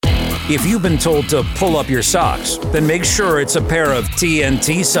If you've been told to pull up your socks, then make sure it's a pair of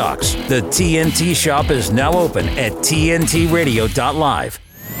TNT socks. The TNT shop is now open at tntradio.live.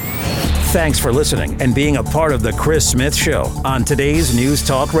 Thanks for listening and being a part of the Chris Smith Show on today's News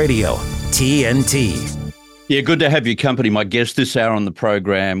Talk Radio, TNT. Yeah, good to have your company. My guest this hour on the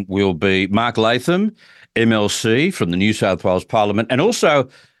program will be Mark Latham, MLC from the New South Wales Parliament, and also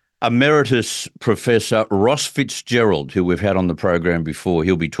Emeritus Professor Ross Fitzgerald, who we've had on the program before.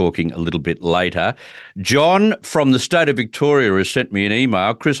 He'll be talking a little bit later. John from the state of Victoria has sent me an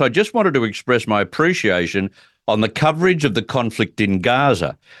email. Chris, I just wanted to express my appreciation on the coverage of the conflict in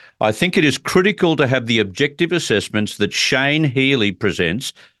Gaza. I think it is critical to have the objective assessments that Shane Healy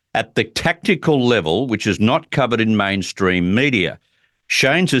presents at the tactical level, which is not covered in mainstream media.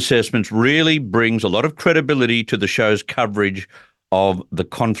 Shane's assessments really brings a lot of credibility to the show's coverage of the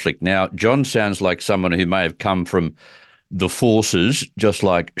conflict. Now, John sounds like someone who may have come from the forces, just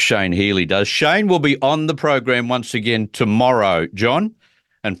like Shane Healy does. Shane will be on the program once again tomorrow, John.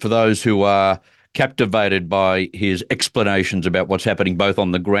 And for those who are captivated by his explanations about what's happening both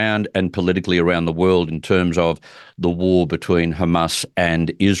on the ground and politically around the world in terms of the war between Hamas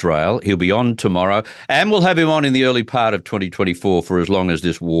and Israel. He'll be on tomorrow, and we'll have him on in the early part of 2024 for as long as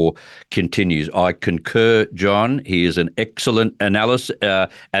this war continues. I concur, John. He is an excellent analyst,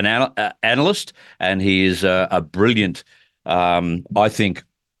 and he is a brilliant, I think,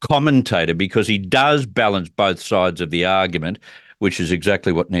 commentator, because he does balance both sides of the argument, which is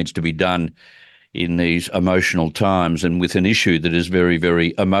exactly what needs to be done in these emotional times and with an issue that is very,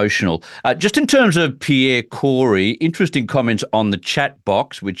 very emotional. Just in terms of Pierre Corey, interesting comments on the chat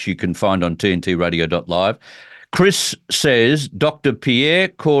box, which you can find on tntradio.live. Chris says, Dr. Pierre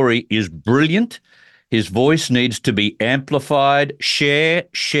Corey is brilliant. His voice needs to be amplified. Share,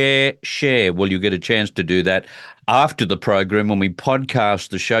 share, share. Well, you get a chance to do that after the program when we podcast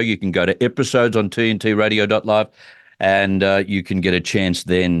the show. You can go to episodes on tntradio.live and you can get a chance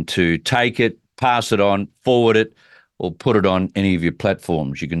then to take it, pass it on, forward it, or put it on any of your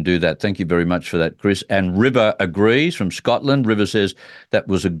platforms. You can do that. Thank you very much for that, Chris. And River agrees from Scotland. River says, that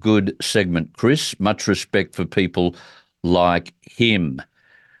was a good segment, Chris. Much respect for people like him.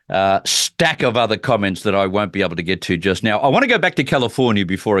 Stack of other comments that I won't be able to get to just now. I want to go back to California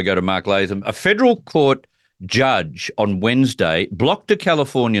before I go to Mark Latham. A federal court judge on Wednesday blocked a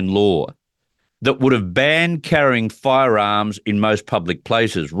Californian law that would have banned carrying firearms in most public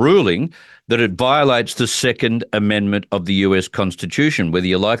places, ruling that it violates the Second Amendment of the US Constitution. Whether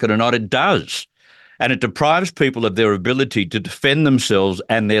you like it or not, it does. And it deprives people of their ability to defend themselves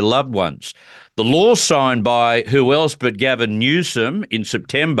and their loved ones. The law signed by who else but Gavin Newsom in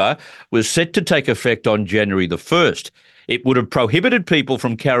September was set to take effect on January the 1st. It would have prohibited people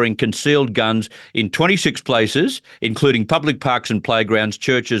from carrying concealed guns in 26 places, including public parks and playgrounds,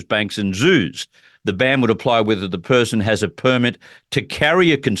 churches, banks and zoos. The ban would apply whether the person has a permit to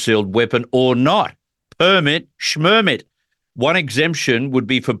carry a concealed weapon or not. Permit, schmermit. One exemption would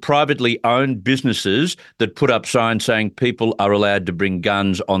be for privately owned businesses that put up signs saying people are allowed to bring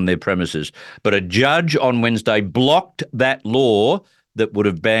guns on their premises. But a judge on Wednesday blocked that law that would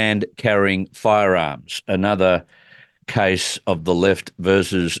have banned carrying firearms. Another case of the left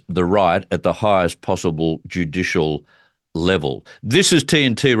versus the right at the highest possible judicial level. This is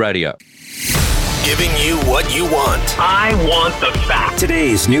TNT Radio. Giving you what you want. I want the facts.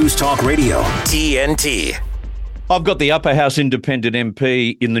 Today's News Talk Radio, TNT. I've got the Upper House Independent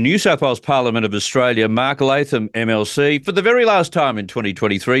MP in the New South Wales Parliament of Australia, Mark Latham, MLC, for the very last time in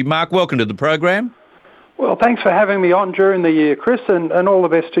 2023. Mark, welcome to the program. Well, thanks for having me on during the year, Chris, and all the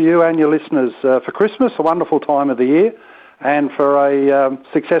best to you and your listeners for Christmas, a wonderful time of the year, and for a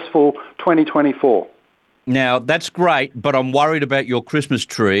successful 2024. Now, that's great, but I'm worried about your Christmas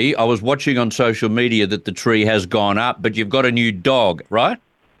tree. I was watching on social media that the tree has gone up, but you've got a new dog, right?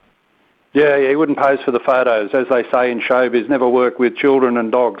 Yeah, he wouldn't pose for the photos. As they say in showbiz, never work with children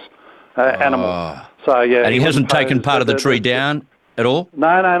and dogs, animals. So, yeah. And he hasn't taken part of the tree down at all? No,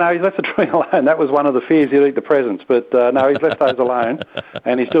 he's left the tree alone. That was one of the fears, he'd eat the presents. But no, he's left those alone,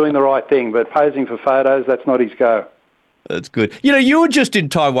 and he's doing the right thing. But posing for photos, that's not his go. That's good. You know, you were just in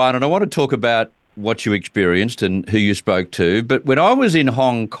Taiwan, and I want to talk about what you experienced and who you spoke to. But when I was in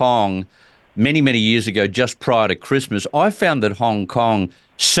Hong Kong many, many years ago, just prior to Christmas, I found that Hong Kong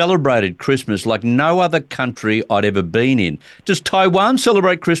celebrated Christmas like no other country I'd ever been in. Does Taiwan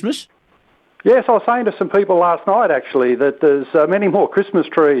celebrate Christmas? Yes, I was saying to some people last night, actually, that there's many more Christmas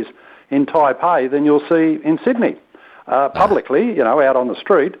trees in Taipei than you'll see in Sydney, publicly, out on the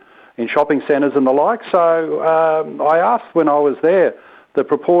street, in shopping centres and the like. So I asked when I was there the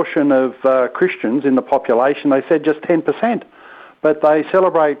proportion of Christians in the population. They said just 10%. but they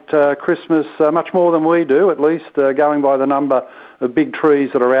celebrate Christmas much more than we do, at least going by the number of big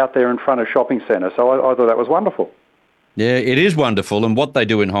trees that are out there in front of shopping centres. So I thought that was wonderful. Yeah, it is wonderful, and what they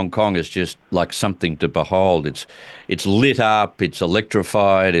do in Hong Kong is just like something to behold. It's lit up, it's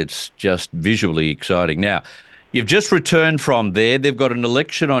electrified, it's just visually exciting. Now, you've just returned from there. They've got an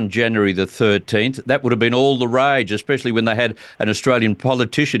election on January the 13th. That would have been all the rage, especially when they had an Australian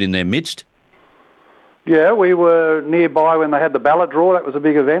politician in their midst. Yeah, we were nearby when they had the ballot draw. That was a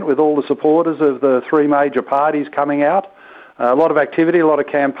big event with all the supporters of the three major parties coming out. A lot of activity, a lot of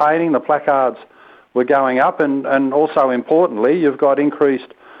campaigning. The placards were going up, and also importantly, you've got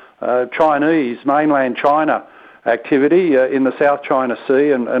increased Chinese, mainland China activity in the South China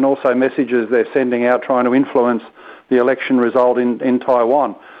Sea, and also messages they're sending out trying to influence the election result in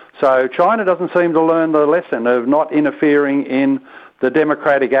Taiwan. So China doesn't seem to learn the lesson of not interfering in the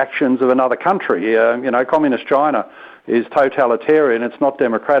democratic actions of another country. Communist China is totalitarian, it's not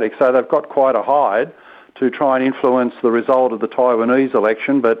democratic, so they've got quite a hide to try and influence the result of the Taiwanese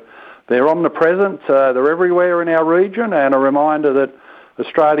election, but they're omnipresent, they're everywhere in our region, and a reminder that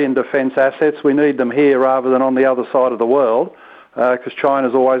Australian defence assets, we need them here rather than on the other side of the world, because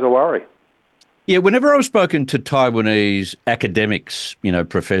China's always a worry. Yeah, whenever I've spoken to Taiwanese academics,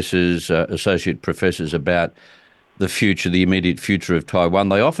 professors, associate professors about the future, the immediate future of Taiwan,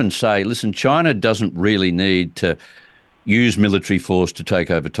 they often say, listen, China doesn't really need to use military force to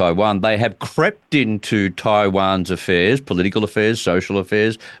take over Taiwan. They have crept into Taiwan's affairs, political affairs, social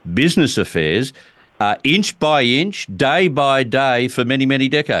affairs, business affairs, inch by inch, day by day for many, many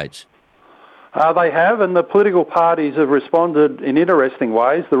decades. They have, and the political parties have responded in interesting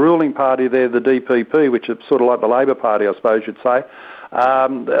ways. The ruling party there, the DPP, which is sort of like the Labor Party, I suppose you'd say,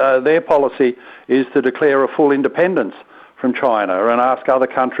 their policy is to declare a full independence from China and ask other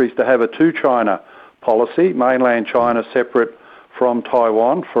countries to have a two-China policy, mainland China separate from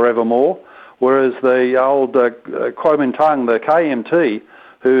Taiwan forevermore, whereas the old Kuomintang, the KMT,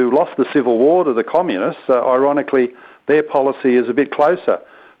 who lost the civil war to the communists, ironically, their policy is a bit closer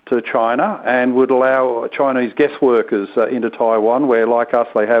to China and would allow Chinese guest workers into Taiwan, where, like us,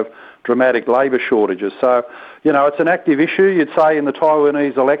 they have dramatic labour shortages. So, it's an active issue, you'd say, in the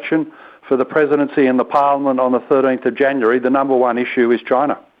Taiwanese election for the presidency and the parliament on the 13th of January. The number one issue is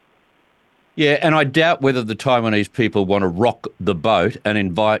China. Yeah, and I doubt whether the Taiwanese people want to rock the boat and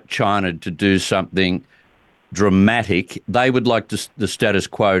invite China to do something dramatic. They would like the status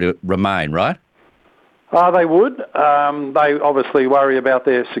quo to remain, right? They would. They obviously worry about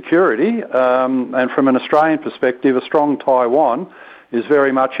their security. And from an Australian perspective, a strong Taiwan is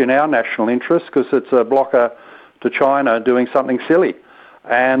very much in our national interest because it's a blocker to China doing something silly.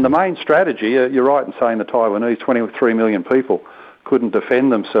 And the main strategy, you're right in saying the Taiwanese, 23 million people, couldn't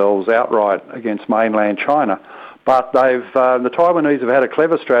defend themselves outright against mainland China. But the Taiwanese have had a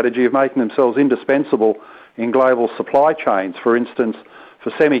clever strategy of making themselves indispensable in global supply chains. For instance,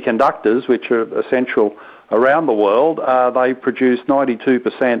 for semiconductors, which are essential around the world, they produce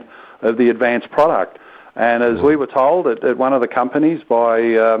 92% of the advanced product. And as we were told at one of the companies by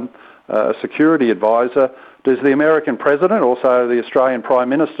a security advisor, does the American president, also the Australian Prime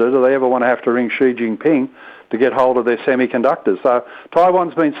Minister, do they ever want to have to ring Xi Jinping to get hold of their semiconductors? So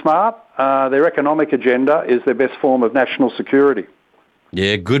Taiwan's been smart. Their economic agenda is their best form of national security.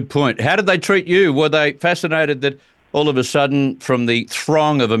 Yeah, good point. How did they treat you? Were they fascinated that all of a sudden, from the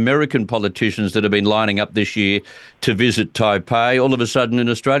throng of American politicians that have been lining up this year to visit Taipei, all of a sudden an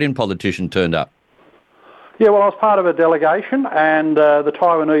Australian politician turned up? Yeah, well, I was part of a delegation, and the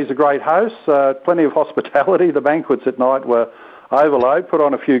Taiwanese are great hosts, plenty of hospitality. The banquets at night were overload, put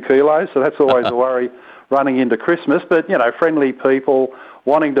on a few kilos, so that's always a worry running into Christmas. But, friendly people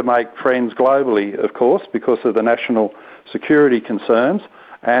wanting to make friends globally, of course, because of the national security concerns.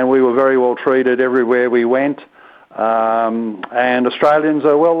 And we were very well treated everywhere we went. And Australians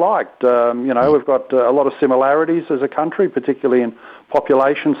are well liked. We've got a lot of similarities as a country, particularly in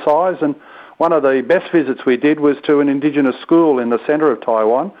population size. And one of the best visits we did was to an Indigenous school in the centre of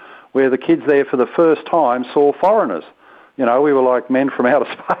Taiwan, where the kids there for the first time saw foreigners. We were like men from outer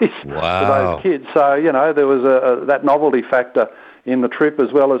space to those kids. So, there was that novelty factor in the trip,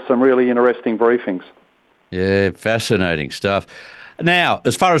 as well as some really interesting briefings. Yeah, fascinating stuff. Now,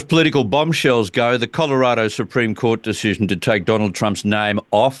 as far as political bombshells go, the Colorado Supreme Court decision to take Donald Trump's name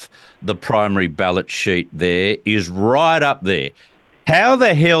off the primary ballot sheet there is right up there. How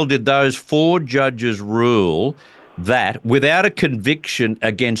the hell did those 4 judges rule that without a conviction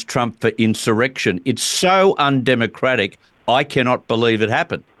against Trump for insurrection? It's so undemocratic, I cannot believe it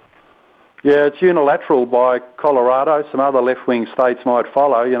happened. Yeah, it's unilateral by Colorado. Some other left-wing states might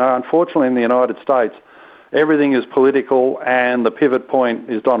follow. Unfortunately in the United States, everything is political and the pivot point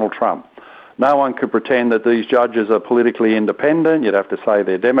is Donald Trump. No one could pretend that these judges are politically independent. You'd have to say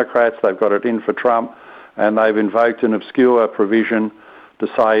they're Democrats, they've got it in for Trump, and they've invoked an obscure provision to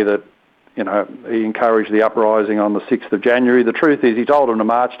say that, he encouraged the uprising on the 6th of January. The truth is he told them to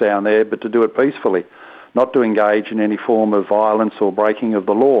march down there, but to do it peacefully, not to engage in any form of violence or breaking of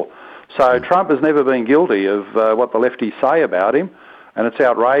the law. So Trump has never been guilty of what the lefties say about him, and it's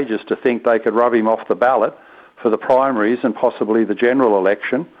outrageous to think they could rub him off the ballot for the primaries and possibly the general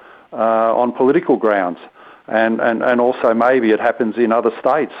election on political grounds. And also maybe it happens in other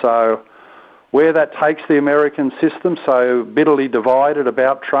states. So where that takes the American system, so bitterly divided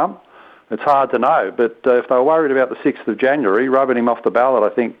about Trump, it's hard to know. But if they were worried about the 6th of January, rubbing him off the ballot,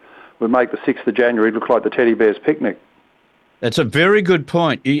 I think, would make the 6th of January look like the teddy bear's picnic. That's a very good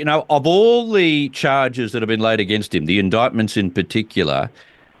point. Of all the charges that have been laid against him, the indictments in particular,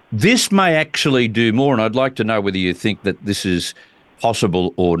 this may actually do more, and I'd like to know whether you think that this is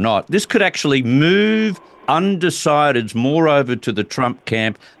possible or not. This could actually move undecideds more over to the Trump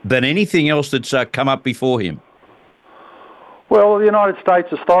camp than anything else that's come up before him. Well, the United States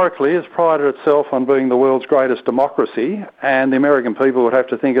historically has prided itself on being the world's greatest democracy, and the American people would have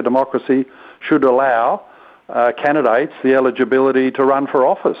to think a democracy should allow candidates the eligibility to run for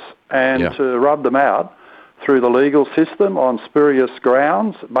office and to rub them out through the legal system on spurious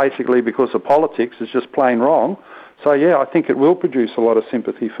grounds, basically because of politics, is just plain wrong. So, I think it will produce a lot of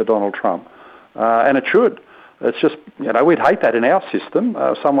sympathy for Donald Trump, and it should. It's just, we'd hate that in our system,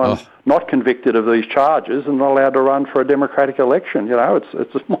 someone not convicted of these charges and not allowed to run for a democratic election.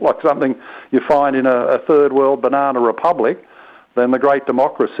 It's just more like something you find in a third world banana republic than the great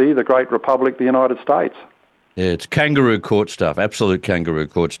democracy, the great republic, the United States. Yeah, it's kangaroo court stuff, absolute kangaroo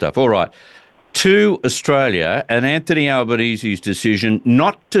court stuff. All right. To Australia and Anthony Albanese's decision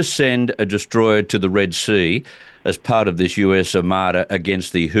not to send a destroyer to the Red Sea as part of this US armada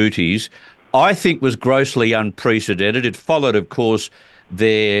against the Houthis, I think was grossly unprecedented. It followed, of course,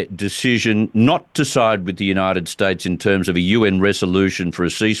 their decision not to side with the United States in terms of a UN resolution for a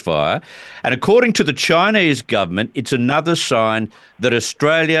ceasefire. And according to the Chinese government, it's another sign that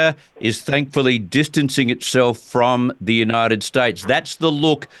Australia is thankfully distancing itself from the United States. That's the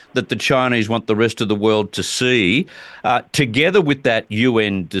look that the Chinese want the rest of the world to see. Together with that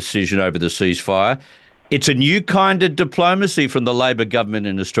UN decision over the ceasefire, it's a new kind of diplomacy from the Labor government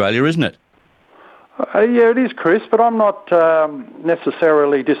in Australia, isn't it? It is, Chris, but I'm not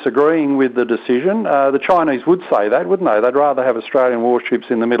necessarily disagreeing with the decision. The Chinese would say that, wouldn't they? They'd rather have Australian warships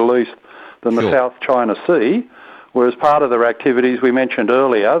in the Middle East than the South China Sea, whereas part of their activities we mentioned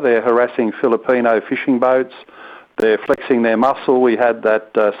earlier, they're harassing Filipino fishing boats, they're flexing their muscle. We had that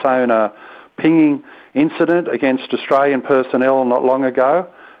sonar pinging incident against Australian personnel not long ago,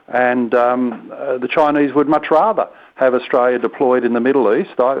 and the Chinese would much rather have Australia deployed in the Middle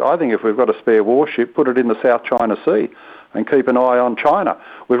East. I think if we've got a spare warship, put it in the South China Sea and keep an eye on China.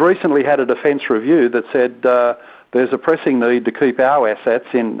 We've recently had a defence review that said there's a pressing need to keep our assets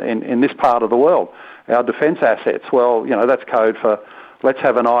in this part of the world, our defence assets. Well, that's code for let's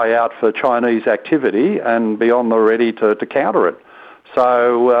have an eye out for Chinese activity and be on the ready to counter it.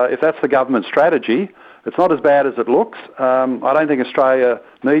 So if that's the government strategy, it's not as bad as it looks. I don't think Australia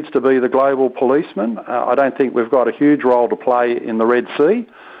needs to be the global policeman. I don't think we've got a huge role to play in the Red Sea,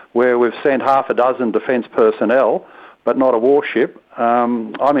 where we've sent half a dozen defence personnel, but not a warship.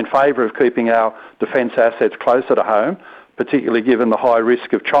 I'm in favour of keeping our defence assets closer to home, particularly given the high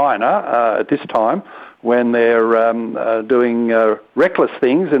risk of China at this time when they're doing reckless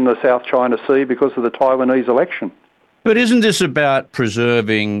things in the South China Sea because of the Taiwanese election. But isn't this about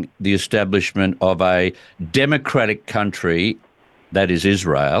preserving the establishment of a democratic country, that is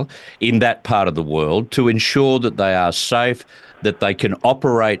Israel, in that part of the world to ensure that they are safe, that they can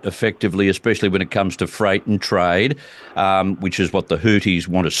operate effectively, especially when it comes to freight and trade, which is what the Houthis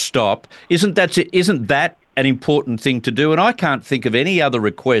want to stop? Isn't that an important thing to do? And I can't think of any other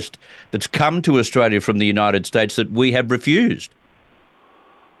request that's come to Australia from the United States that we have refused.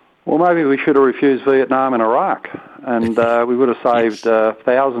 Well, maybe we should have refused Vietnam and Iraq, and we would have saved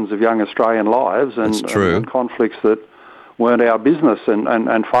thousands of young Australian lives and conflicts that weren't our business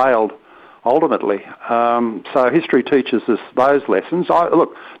and failed ultimately. So history teaches us those lessons.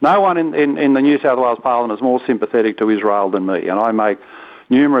 Look, no one in the New South Wales Parliament is more sympathetic to Israel than me, and I make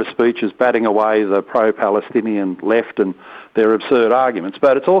numerous speeches batting away the pro-Palestinian left and their absurd arguments.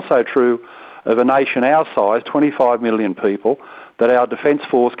 But it's also true of a nation our size, 25 million people, that our defence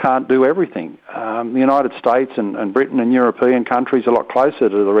force can't do everything. The United States and Britain and European countries a lot closer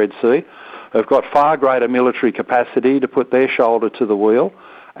to the Red Sea have got far greater military capacity to put their shoulder to the wheel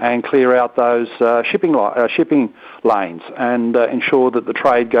and clear out those shipping lanes and ensure that the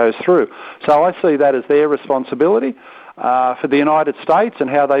trade goes through. So I see that as their responsibility. For the United States and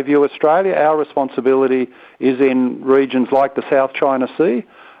how they view Australia, our responsibility is in regions like the South China Sea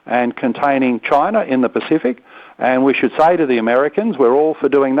and containing China in the Pacific. And we should say to the Americans, we're all for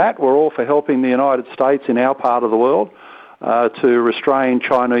doing that. We're all for helping the United States in our part of the world to restrain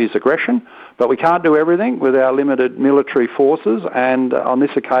Chinese aggression. But we can't do everything with our limited military forces. And on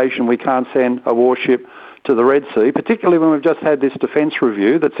this occasion, we can't send a warship to the Red Sea, particularly when we've just had this defence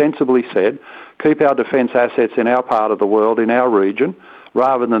review that sensibly said, keep our defence assets in our part of the world, in our region,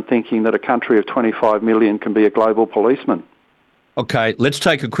 rather than thinking that a country of 25 million can be a global policeman. Okay, let's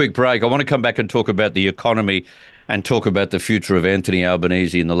take a quick break. I want to come back and talk about the economy and talk about the future of Anthony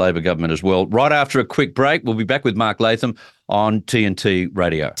Albanese in the Labor government as well. Right after a quick break, we'll be back with Mark Latham on TNT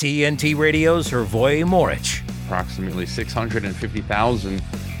Radio. TNT Radio's Hrvoje Moric. Approximately 650,000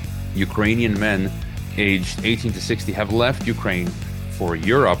 Ukrainian men aged 18 to 60 have left Ukraine for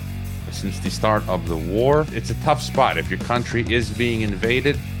Europe since the start of the war. It's a tough spot. If your country is being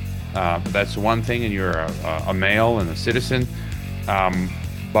invaded, that's one thing, and you're a male and a citizen.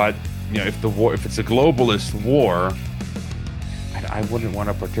 But you know, if it's a globalist war, I wouldn't want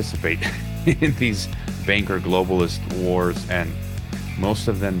to participate in these banker globalist wars, and most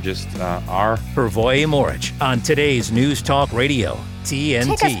of them just are. Hrvoje Moric on today's News Talk Radio,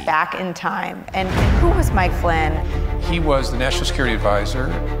 TNT. Take us back in time. And who was Mike Flynn? He was the National Security Advisor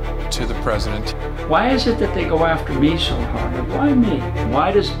to the president. Why is it that they go after me so hard? Why me?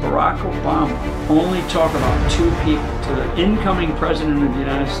 Why does Barack Obama only talk about two people, to the incoming president of the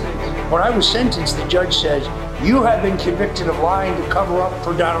United States? When I was sentenced, the judge says, you have been convicted of lying to cover up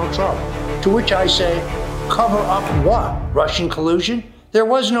for Donald Trump. To which I say, cover up what? Russian collusion? There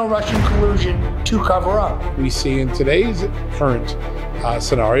was no Russian collusion to cover up. We see in today's current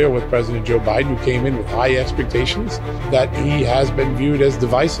scenario with President Joe Biden, who came in with high expectations, that he has been viewed as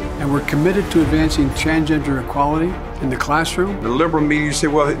divisive. And we're committed to advancing transgender equality in the classroom. The liberal media say,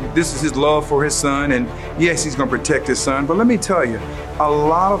 well, this is his love for his son, and yes, he's going to protect his son. But let me tell you, a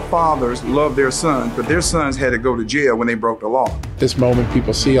lot of fathers love their sons, but their sons had to go to jail when they broke the law. This moment,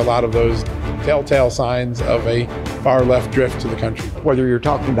 people see a lot of those telltale signs of a far left drift to the country. Whether you're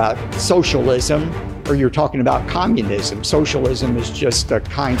talking about socialism or you're talking about communism, socialism is just a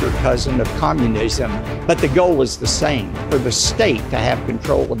kinder cousin of communism, but the goal is the same, for the state to have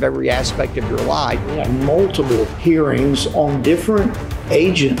control of every aspect of your life. We have multiple hearings on different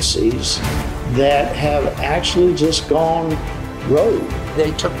agencies that have actually just gone rogue.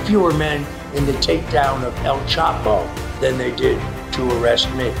 They took fewer men in the takedown of El Chapo than they did to arrest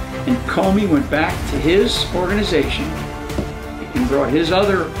me. And Comey went back to his organization and brought his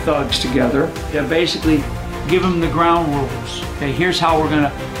other thugs together to basically give them the ground rules. Okay, here's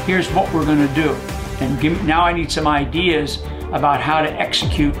what we're gonna do. And now I need some ideas about how to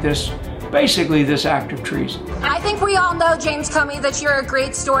execute this, basically this act of treason. I think we all know, James Comey, that you're a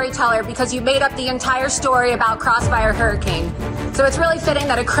great storyteller because you made up the entire story about Crossfire Hurricane. So it's really fitting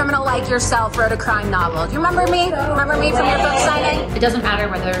that a criminal like yourself wrote a crime novel. Do you remember me? Remember me from your book signing? It doesn't matter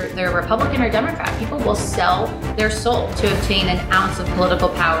whether they're Republican or Democrat. People will sell their soul to obtain an ounce of political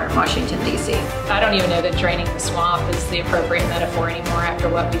power in Washington, D.C. I don't even know that draining the swamp is the appropriate metaphor anymore after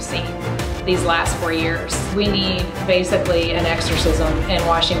what we've seen these last 4 years. We need basically an exorcism in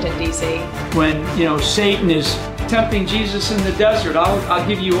Washington, D.C. When, Satan is tempting Jesus in the desert, I'll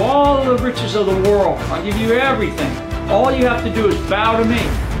give you all the riches of the world. I'll give you everything. All you have to do is bow to me.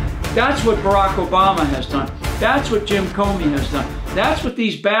 That's what Barack Obama has done. That's what Jim Comey has done. That's what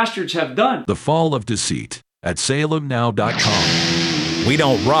these bastards have done. The Fall of Deceit at salemnow.com. We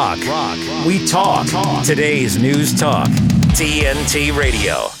don't rock. We talk. Today's News Talk. TNT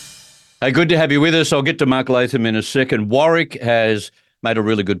Radio. Hey, good to have you with us. I'll get to Mark Latham in a second. Warwick has made a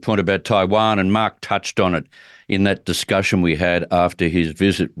really good point about Taiwan, and Mark touched on it in that discussion we had after his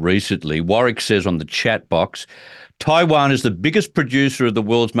visit recently. Warwick says on the chat box, Taiwan is the biggest producer of the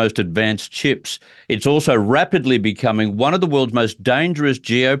world's most advanced chips. It's also rapidly becoming one of the world's most dangerous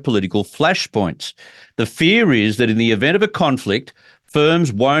geopolitical flashpoints. The fear is that in the event of a conflict,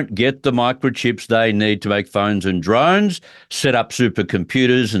 firms won't get the microchips they need to make phones and drones, set up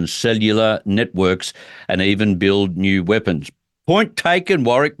supercomputers and cellular networks, and even build new weapons. Point taken,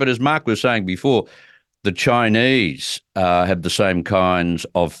 Warwick, but as Mark was saying before, the Chinese have the same kinds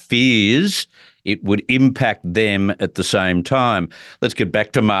of fears. It would impact them at the same time. Let's get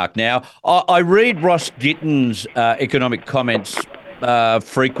back to Mark now. I read Ross Gitten's economic comments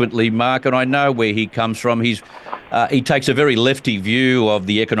frequently, Mark, and I know where he comes from. He's He takes a very lefty view of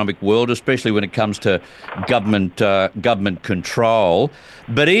the economic world, especially when it comes to government control.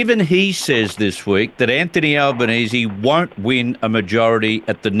 But even he says this week that Anthony Albanese won't win a majority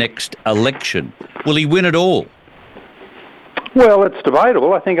at the next election. Will he win at all? Well, it's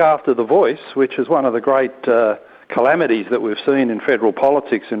debatable. I think after The Voice, which is one of the great calamities that we've seen in federal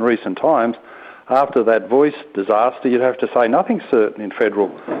politics in recent times, after that Voice disaster, you'd have to say nothing's certain in federal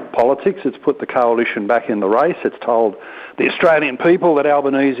politics. It's put the coalition back in the race. It's told the Australian people that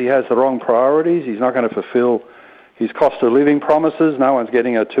Albanese has the wrong priorities. He's not going to fulfil his cost of living promises. No one's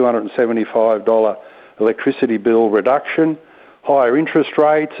getting a $275 electricity bill reduction. Higher interest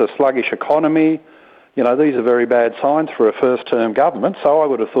rates, a sluggish economy. You know, these are very bad signs for a first-term government. So I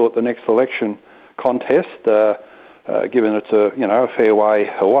would have thought the next election contest, given it's a fair way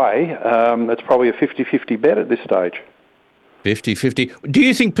away, it's probably a 50-50 bet at this stage. 50-50. Do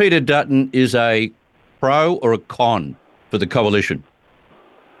you think Peter Dutton is a pro or a con for the coalition?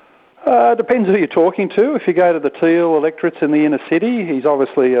 Depends who you're talking to. If you go to the Teal electorates in the inner city, he's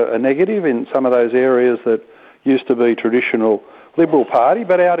obviously a negative in some of those areas that used to be traditional Liberal Party,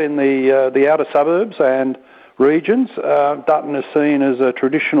 but out in the outer suburbs and regions, Dutton is seen as a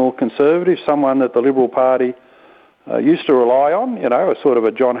traditional Conservative, someone that the Liberal Party used to rely on, a sort of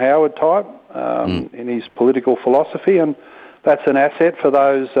a John Howard type in his political philosophy, and that's an asset for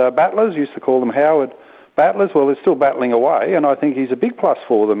those battlers. Used to call them Howard battlers. Well, they're still battling away, and I think he's a big plus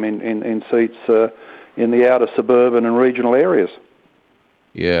for them in seats in the outer suburban and regional areas.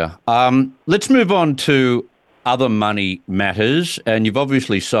 Yeah. Let's move on to other money matters, and you've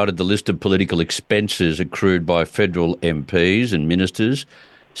obviously cited the list of political expenses accrued by federal MPs and ministers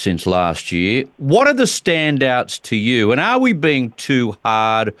since last year. What are the standouts to you, and are we being too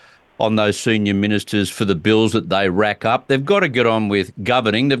hard on those senior ministers for the bills that they rack up? They've got to get on with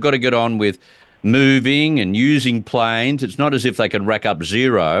governing. They've got to get on with moving and using planes. It's not as if they can rack up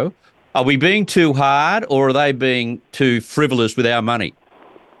zero. Are we being too hard, or are they being too frivolous with our money?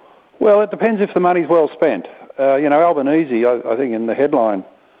 Well, it depends if the money's well spent. Albanese, I think in the headline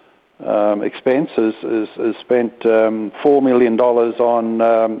expense has spent $4 million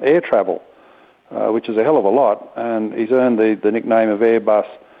on air travel, which is a hell of a lot, and he's earned the nickname of Airbus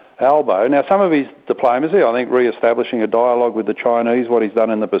Albo. Now, some of his diplomacy, I think re-establishing a dialogue with the Chinese, what he's done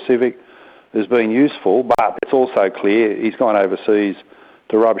in the Pacific, has been useful, but it's also clear he's gone overseas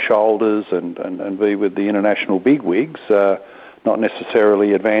to rub shoulders and be with the international bigwigs, not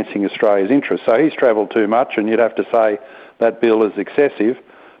necessarily advancing Australia's interests. So he's travelled too much, and you'd have to say that bill is excessive.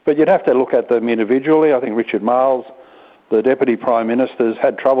 But you'd have to look at them individually. I think Richard Marles, the Deputy Prime Minister, has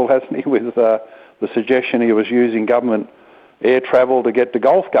had trouble, hasn't he, with the suggestion he was using government air travel to get to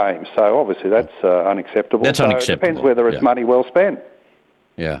golf games. So obviously that's unacceptable. That's unacceptable. It depends whether it's money well spent.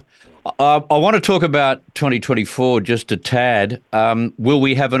 Yeah. I want to talk about 2024 just a tad. Will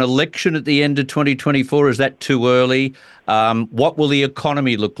we have an election at the end of 2024? Is that too early? What will the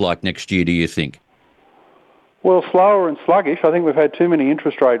economy look like next year, do you think? Well, slower and sluggish. I think we've had too many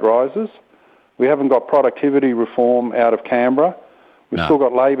interest rate rises. We haven't got productivity reform out of Canberra. We've still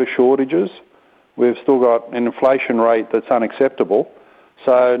got labour shortages. We've still got an inflation rate that's unacceptable.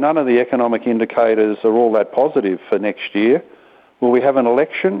 So none of the economic indicators are all that positive for next year. Will we have an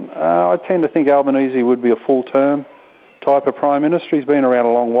election? I tend to think Albanese would be a full-term type of Prime Minister. He's been around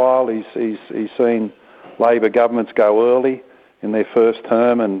a long while. He's seen Labor governments go early in their first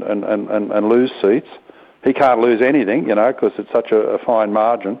term and lose seats. He can't lose anything, because it's such a fine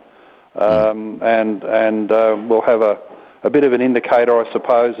margin. And we'll have a bit of an indicator, I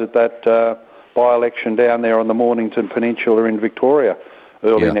suppose, at that by-election down there on the Mornington Peninsula in Victoria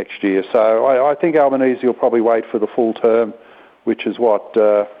early next year. So I think Albanese will probably wait for the full term, which is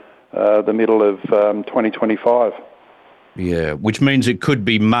the middle of 2025. Yeah, which means it could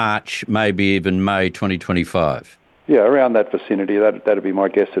be March, maybe even May 2025. Yeah, around that vicinity. That'd be my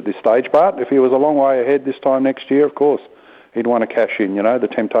guess at this stage. But if he was a long way ahead this time next year, of course, he'd want to cash in. The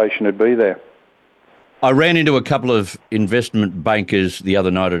temptation would be there. I ran into a couple of investment bankers the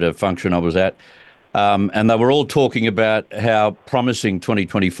other night at a function I was at, and they were all talking about how promising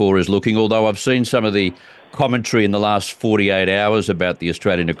 2024 is looking, although I've seen some of the commentary in the last 48 hours about the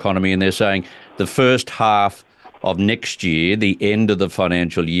Australian economy, and they're saying the first half of next year, the end of the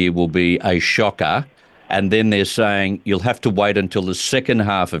financial year, will be a shocker. And then they're saying you'll have to wait until the second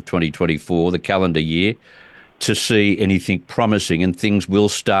half of 2024, the calendar year, to see anything promising, and things will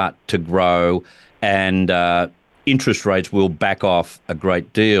start to grow and interest rates will back off a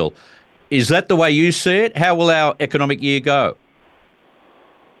great deal. Is that the way you see it? How will our economic year go?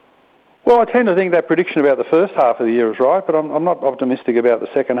 Well, I tend to think that prediction about the first half of the year is right, but I'm not optimistic about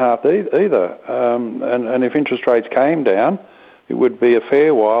the second half either. And if interest rates came down, it would be a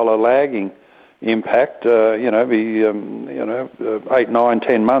fair while a lagging impact. 8, 9,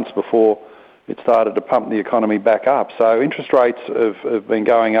 10 months before it started to pump the economy back up. So interest rates have been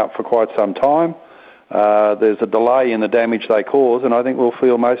going up for quite some time. There's a delay in the damage they cause, and I think we'll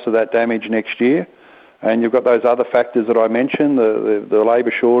feel most of that damage next year. And you've got those other factors that I mentioned, the labour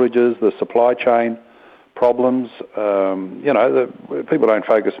shortages, the supply chain problems. People don't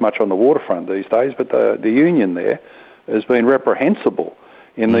focus much on the waterfront these days, but the union there has been reprehensible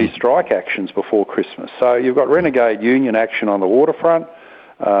in these strike actions before Christmas. So you've got renegade union action on the waterfront.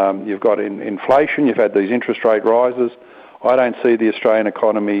 You've got inflation. You've had these interest rate rises. I don't see the Australian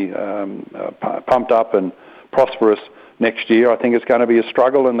economy pumped up and prosperous next year. I think it's going to be a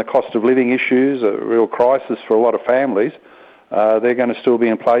struggle, and the cost of living issues, a real crisis for a lot of families, they're going to still be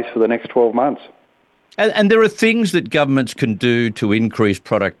in place for the next 12 months. And there are things that governments can do to increase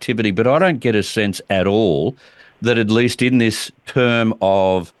productivity, but I don't get a sense at all that at least in this term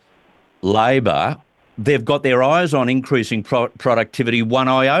of Labor, they've got their eyes on increasing productivity one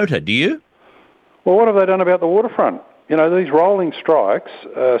iota. Do you? Well, what have they done about the waterfront? These rolling strikes,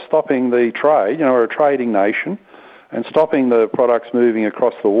 stopping the trade, we're a trading nation, and stopping the products moving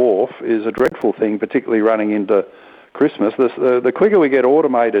across the wharf is a dreadful thing, particularly running into Christmas. The quicker we get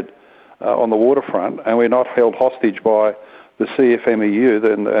automated on the waterfront and we're not held hostage by the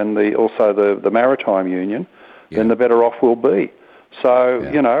CFMEU and also the Maritime Union, then the better off we'll be. So,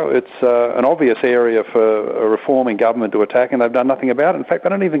 it's an obvious area for a reforming government to attack, and they've done nothing about it. In fact, they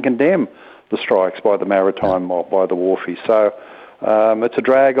don't even condemn the strikes by the maritime mob, by the wharfies. So it's a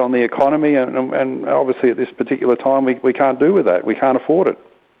drag on the economy, and obviously at this particular time we can't do with that. We can't afford it.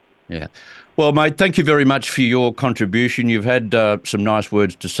 Yeah. Well, mate, thank you very much for your contribution. You've had some nice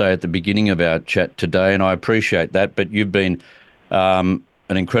words to say at the beginning of our chat today, and I appreciate that, but you've been an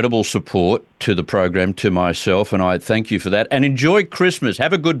incredible support to the program, to myself, and I thank you for that. And enjoy Christmas.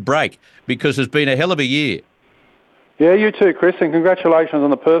 Have a good break, because it's been a hell of a year. Yeah, you too, Chris, and congratulations on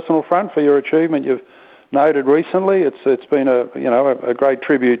the personal front for your achievement you've noted recently. It's been a great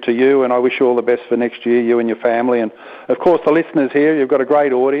tribute to you, and I wish you all the best for next year, you and your family. And, of course, the listeners here, you've got a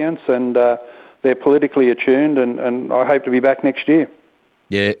great audience, and they're politically attuned, and I hope to be back next year.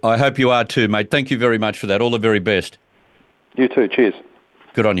 Yeah, I hope you are too, mate. Thank you very much for that. All the very best. You too. Cheers.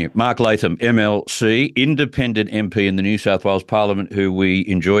 Good on you. Mark Latham, MLC, independent MP in the New South Wales Parliament, who we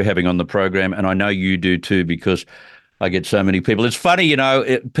enjoy having on the program, and I know you do too, because I get so many people. It's funny,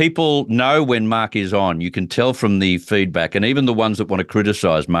 people know when Mark is on. You can tell from the feedback, and even the ones that want to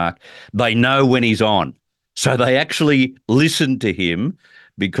criticise Mark, they know when he's on. So they actually listen to him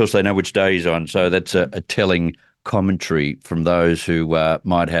because they know which day he's on. So that's a telling commentary from those who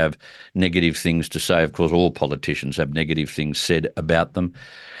might have negative things to say. Of course, all politicians have negative things said about them.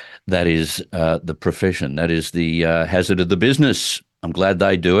 That is the profession. That is the hazard of the business. I'm glad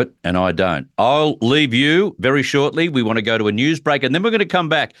they do it, and I don't. I'll leave you very shortly. We want to go to a news break, and then we're going to come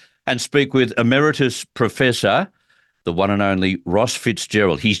back and speak with Emeritus Professor, the one and only Ross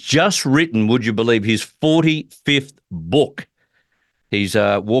Fitzgerald. He's just written, would you believe, his 45th book. He's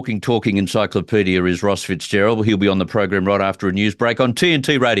walking, talking encyclopedia is Ross Fitzgerald. He'll be on the program right after a news break on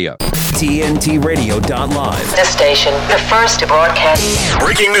TNT Radio. TNTRadio.live. This station, the first to broadcast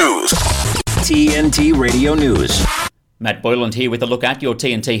breaking news. TNT Radio News. Matt Boyland here with a look at your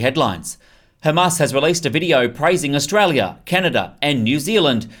TNT headlines. Hamas has released a video praising Australia, Canada and New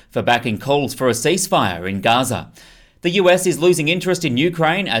Zealand for backing calls for a ceasefire in Gaza. The US is losing interest in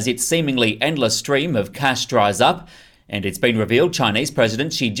Ukraine as its seemingly endless stream of cash dries up. And it's been revealed Chinese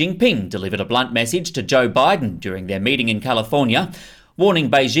President Xi Jinping delivered a blunt message to Joe Biden during their meeting in California,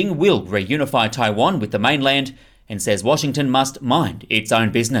 warning Beijing will reunify Taiwan with the mainland and says Washington must mind its own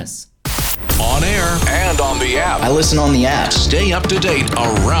business. On air and on the app. I listen on the app. Stay up to date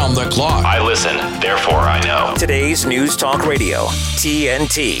around the clock. I listen, therefore I know. Today's News Talk Radio,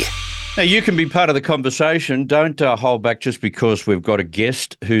 TNT. Now, you can be part of the conversation. Don't hold back just because we've got a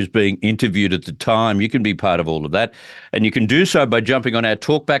guest who's being interviewed at the time. You can be part of all of that. And you can do so by jumping on our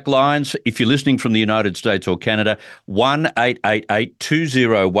talkback lines. If you're listening from the United States or Canada,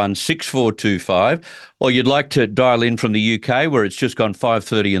 1-888-201-6425. Or you'd like to dial in from the UK, where it's just gone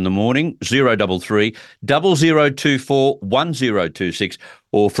 5:30 in the morning, 033 0024 1026.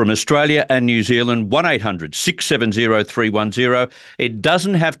 Or from Australia and New Zealand, 1-800-670-310. It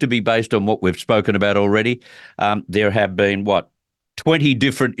doesn't have to be based on what we've spoken about already. There have been, 20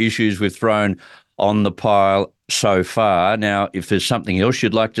 different issues we've thrown on the pile so far. Now, if there's something else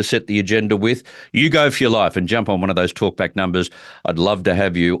you'd like to set the agenda with, you go for your life and jump on one of those talkback numbers. I'd love to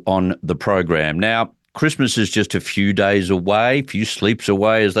have you on the program. Now, Christmas is just a few days away, a few sleeps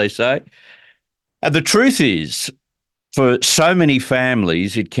away, as they say. And the truth is, for so many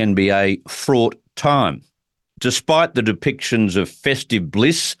families, it can be a fraught time. Despite the depictions of festive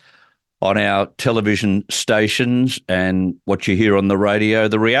bliss on our television stations and what you hear on the radio,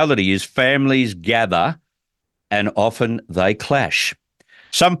 the reality is families gather and often they clash.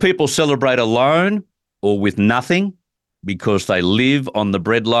 Some people celebrate alone or with nothing because they live on the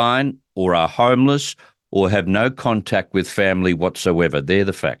breadline or are homeless or have no contact with family whatsoever. They're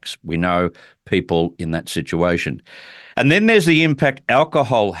the facts. We know people in that situation. And then there's the impact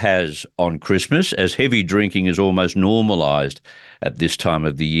alcohol has on Christmas, as heavy drinking is almost normalised at this time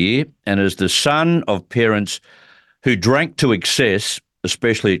of the year. And as the son of parents who drank to excess,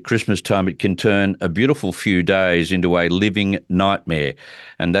 especially at Christmas time, it can turn a beautiful few days into a living nightmare.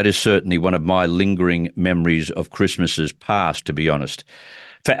 And that is certainly one of my lingering memories of Christmases past, to be honest.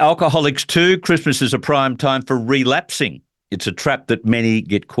 For alcoholics too, Christmas is a prime time for relapsing. It's a trap that many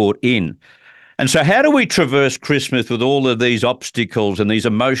get caught in. And so how do we traverse Christmas with all of these obstacles and these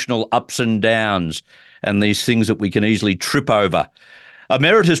emotional ups and downs and these things that we can easily trip over?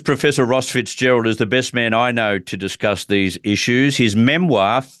 Emeritus Professor Ross Fitzgerald is the best man I know to discuss these issues. His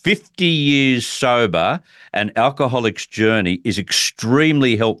memoir, 50 Years Sober, An Alcoholic's Journey, is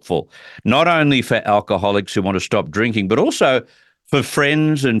extremely helpful, not only for alcoholics who want to stop drinking, but also for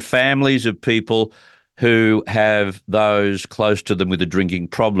friends and families of people who have those close to them with a drinking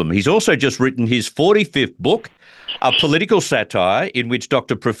problem. He's also just written his 45th book, a political satire in which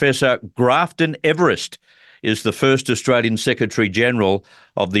Dr. Professor Grafton Everest is the first Australian Secretary-General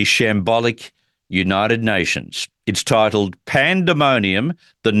of the shambolic United Nations. It's titled Pandemonium,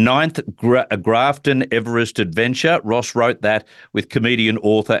 the Ninth Grafton Everest Adventure. Ross wrote that with comedian,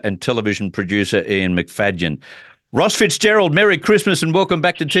 author and television producer Ian McFadyen. Ross Fitzgerald, Merry Christmas and welcome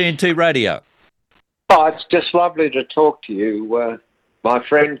back to TNT Radio. Oh, it's just lovely to talk to you, my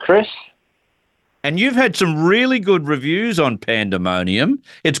friend Chris. And you've had some really good reviews on Pandemonium.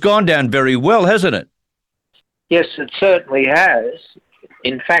 It's gone down very well, hasn't it? Yes, it certainly has.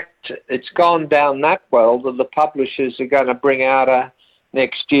 In fact, it's gone down that well that the publishers are going to bring out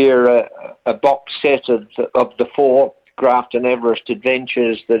next year a box set of the 4 Grafton Everest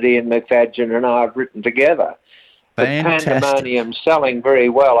adventures that Ian McFadyen and I have written together. Fantastic. Pandemonium selling very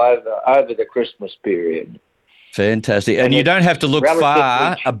well over the Christmas period. Fantastic. And you don't have to look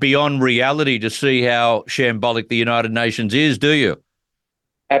far beyond reality to see how shambolic the United Nations is, do you?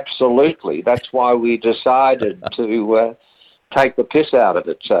 Absolutely. That's why we decided to take the piss out of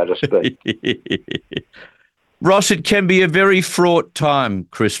it, so to speak. Ross, it can be a very fraught time,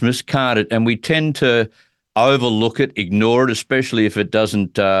 Christmas, can't it? And we tend to overlook it, ignore it, especially if it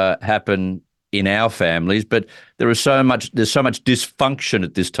doesn't happen in our families. But there's so much dysfunction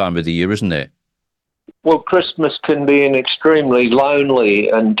at this time of the year, isn't there? Well, Christmas can be an extremely lonely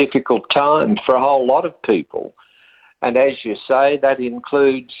and difficult time for a whole lot of people. And as you say, that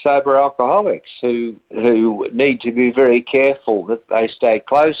includes sober alcoholics who need to be very careful that they stay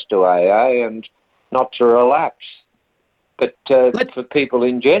close to AA and not to relapse. But for people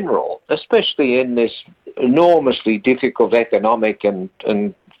in general, especially in this enormously difficult economic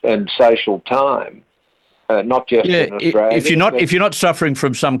and social time, not just in Australia. If you're not suffering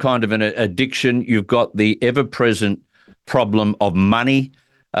from some kind of an addiction, you've got the ever-present problem of money.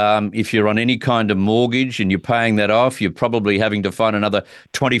 If you're on any kind of mortgage and you're paying that off, you're probably having to find another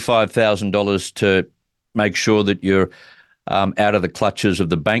 $25,000 to make sure that you're out of the clutches of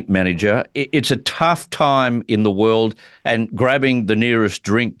the bank manager. It's a tough time in the world, and grabbing the nearest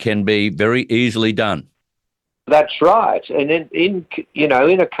drink can be very easily done. That's right. And in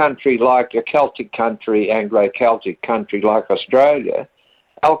a country like a Celtic country, Anglo-Celtic country like Australia,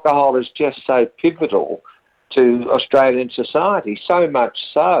 alcohol is just so pivotal to Australian society, so much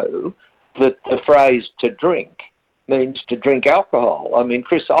so that the phrase to drink means to drink alcohol. I mean,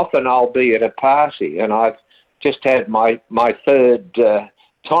 Chris, often I'll be at a party and I've just had my third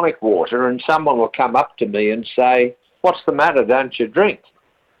tonic water and someone will come up to me and say, "What's the matter, don't you drink?"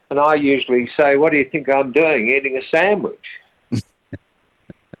 And I usually say, "What do you think I'm doing, eating a sandwich?"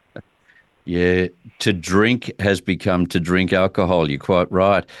 Yeah, to drink has become to drink alcohol. You're quite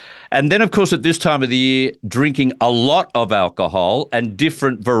right. And then, of course, at this time of the year, drinking a lot of alcohol and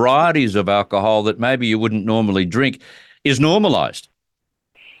different varieties of alcohol that maybe you wouldn't normally drink is normalised.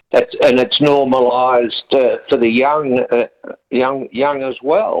 And it's normalised for the young as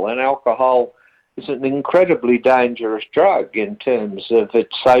well. And alcohol is an incredibly dangerous drug in terms of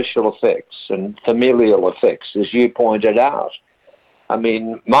its social effects and familial effects, as you pointed out. I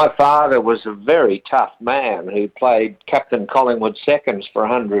mean, my father was a very tough man who played Captain Collingwood seconds for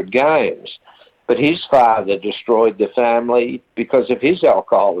 100 games, but his father destroyed the family because of his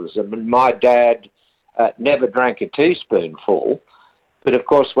alcoholism, and my dad never drank a teaspoonful. But of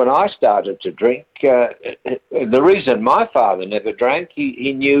course, when I started to drink, the reason my father never drank,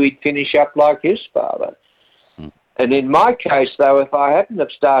 he knew he'd finish up like his father. And in my case, though, if I hadn't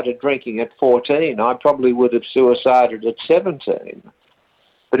have started drinking at 14, I probably would have suicided at 17.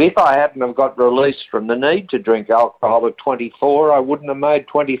 But if I hadn't have got released from the need to drink alcohol at 24, I wouldn't have made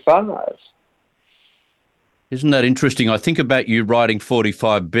 25. Isn't that interesting? I think about you writing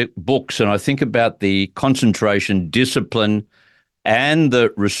 45 books, and I think about the concentration, discipline, and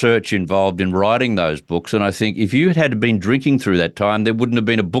the research involved in writing those books. And I think if you had been drinking through that time, there wouldn't have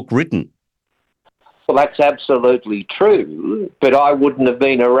been a book written. Well, that's absolutely true, but I wouldn't have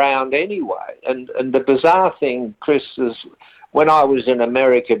been around anyway. And the bizarre thing, Chris, is when I was in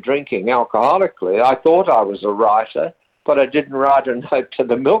America drinking alcoholically, I thought I was a writer, but I didn't write a note to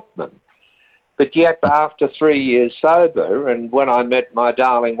the milkman. But yet, after 3 years sober, and when I met my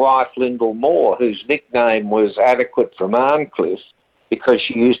darling wife, Lyndall Moore, whose nickname was Adequate from Arncliffe, because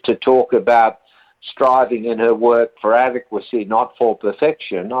she used to talk about striving in her work for adequacy, not for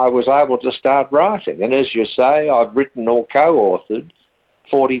perfection, I was able to start writing. And as you say, I've written or co-authored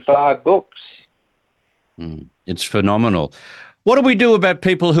 45 books. It's phenomenal. What do we do about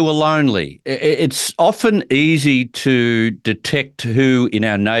people who are lonely? It's often easy to detect who in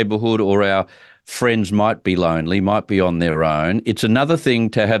our neighbourhood or our friends might be lonely, might be on their own. It's another thing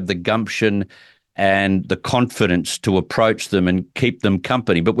to have the gumption and the confidence to approach them and keep them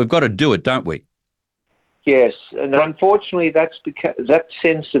company. But we've got to do it, don't we? Yes, and unfortunately that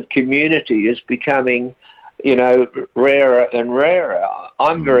sense of community is becoming, rarer and rarer.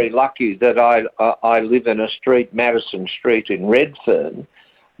 I'm very lucky that I live in a street, Madison Street in Redfern,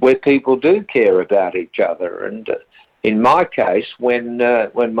 where people do care about each other. And in my case, when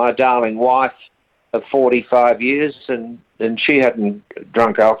my darling wife of 45 years, and she hadn't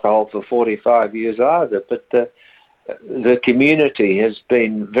drunk alcohol for 45 years either, but the community has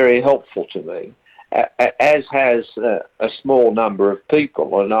been very helpful to me, as has a small number of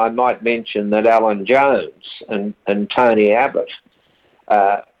people. And I might mention that Alan Jones and Tony Abbott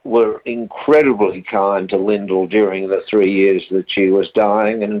were incredibly kind to Lyndall during the 3 years that she was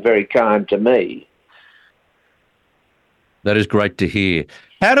dying, and very kind to me. That is great to hear.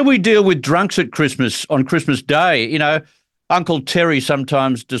 How do we deal with drunks at Christmas, on Christmas Day? Uncle Terry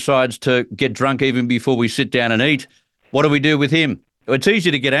sometimes decides to get drunk even before we sit down and eat. What do we do with him? It's easy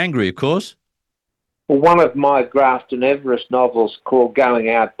to get angry, of course. Well, one of my Grafton Everest novels called Going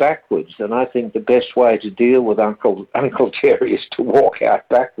Out Backwards, and I think the best way to deal with Uncle Terry is to walk out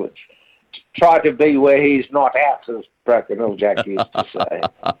backwards. Try to be where he's not out, as Broken Hill Jack used to say.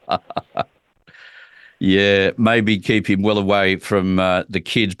 Yeah, maybe keep him well away from the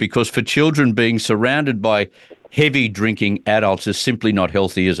kids, because for children, being surrounded by heavy drinking adults is simply not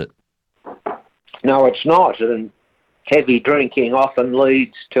healthy, is it? No, it's not. And heavy drinking often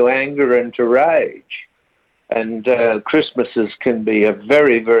leads to anger and to rage. And Christmases can be a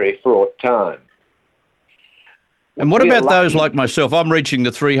very, very fraught time. And what about those like myself? I'm reaching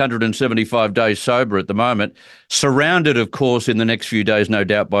the 375 days sober at the moment, surrounded, of course, in the next few days, no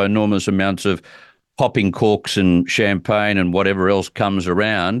doubt, by enormous amounts of popping corks and champagne and whatever else comes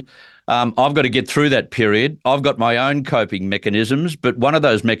around. I've got to get through that period. I've got my own coping mechanisms, but one of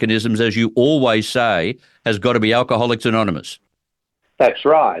those mechanisms, as you always say, has got to be Alcoholics Anonymous. That's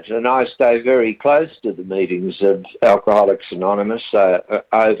right, and I stay very close to the meetings of Alcoholics Anonymous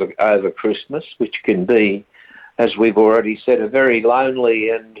over Christmas, which can be, as we've already said, a very lonely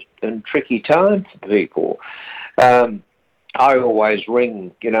and tricky time for people. I always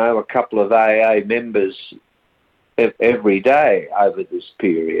ring, a couple of AA members every day over this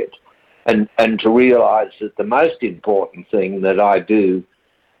period, and to realise that the most important thing that I do,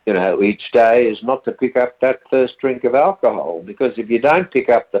 each day is not to pick up that first drink of alcohol, because if you don't pick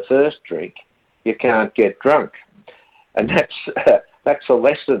up the first drink, you can't get drunk. And that's a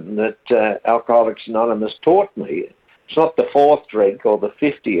lesson that Alcoholics Anonymous taught me. It's not the fourth drink or the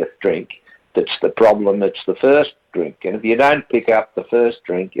 50th drink that's the problem, it's the first drink. And if you don't pick up the first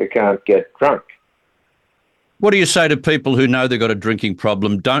drink, you can't get drunk. What do you say to people who know they've got a drinking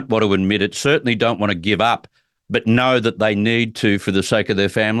problem, don't want to admit it, certainly don't want to give up, but know that they need to for the sake of their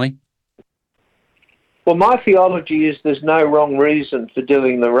family? Well, my theology is there's no wrong reason for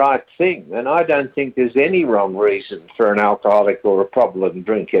doing the right thing, and I don't think there's any wrong reason for an alcoholic or a problem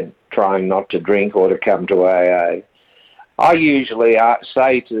drinker trying not to drink or to come to AA. I usually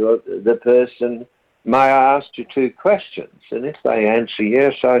say to the person, may I ask you 2 questions? And if they answer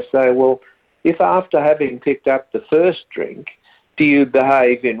yes, I say, well, if after having picked up the first drink, do you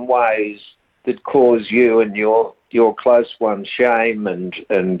behave in ways that cause you and your close ones shame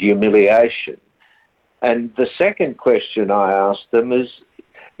and humiliation? And the second question I ask them is,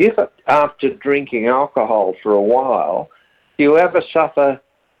 if after drinking alcohol for a while, do you ever suffer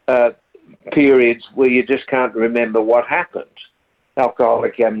periods where you just can't remember what happened?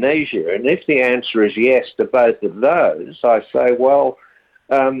 Alcoholic amnesia. And if the answer is yes to both of those, I say, well,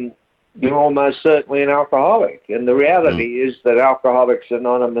 you're almost certainly an alcoholic. And the reality is that Alcoholics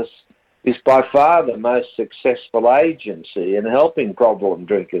Anonymous is by far the most successful agency in helping problem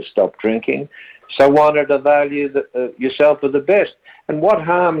drinkers stop drinking. So why not value yourself at the best? And what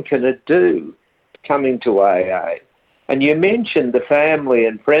harm can it do coming to AA? And you mentioned the family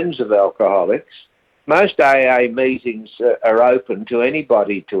and friends of alcoholics. Most AA meetings are open to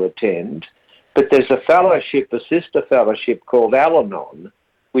anybody to attend, but there's a fellowship, a sister fellowship called Al-Anon,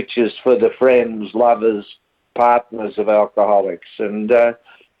 which is for the friends, lovers, partners of alcoholics. And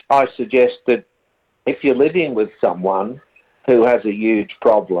I suggest that if you're living with someone who has a huge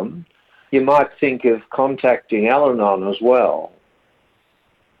problem, you might think of contacting Al-Anon as well.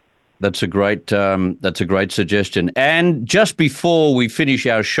 That's a great suggestion. And just before we finish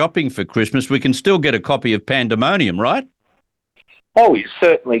our shopping for Christmas, we can still get a copy of Pandemonium, right? Oh, you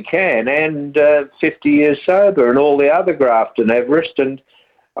certainly can. And 50 Years Sober and all the other Grafton Everest. And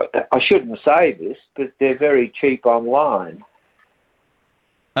I shouldn't say this, but they're very cheap online.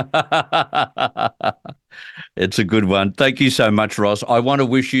 It's a good one. Thank you so much, Ross. I want to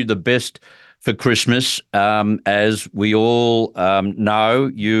wish you the best for Christmas. As we all know,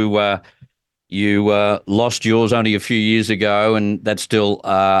 you lost yours only a few years ago, and that's still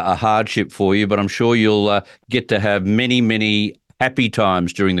a hardship for you. But I'm sure you'll get to have many, many happy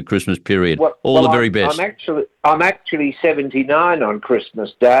times during the Christmas period. All the very best. I'm actually 79 on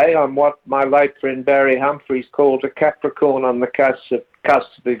Christmas Day. I'm what my late friend Barry Humphries called a Capricorn on the cusp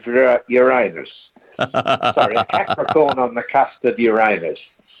of Uranus. Sorry, a Capricorn on the cusp of Uranus.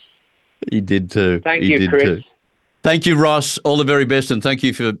 He did too. Thank you, Chris. Too. Thank you, Ross. All the very best, and thank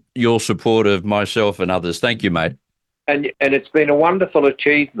you for your support of myself and others. Thank you, mate. And it's been a wonderful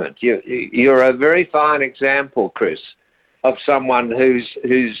achievement. You're a very fine example, Chris, of someone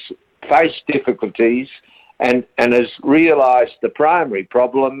who's faced difficulties and has realised the primary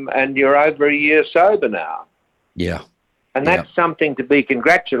problem, and you're over a year sober now. Yeah. And that's something to be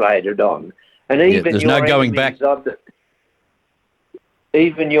congratulated on. And even there's your no going back.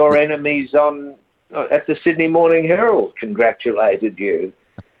 Even your enemies at the Sydney Morning Herald congratulated you,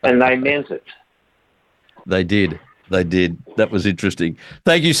 and they meant it. They did. That was interesting.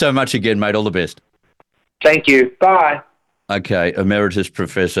 Thank you so much again, mate. All the best. Thank you. Bye. Okay, Emeritus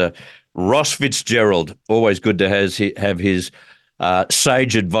Professor Ross Fitzgerald. Always good to have his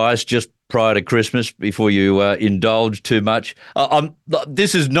sage advice just prior to Christmas before you indulge too much. I'm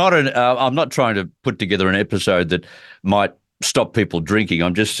not trying to put together an episode that might stop people drinking.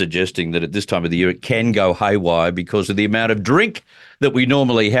 I'm just suggesting that at this time of the year it can go haywire because of the amount of drink that we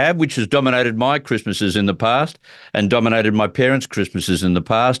normally have, which has dominated my Christmases in the past and dominated my parents' Christmases in the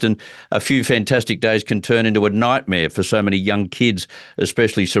past. And a few fantastic days can turn into a nightmare for so many young kids,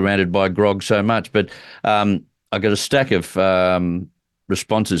 especially surrounded by grog so much. But I've got a stack of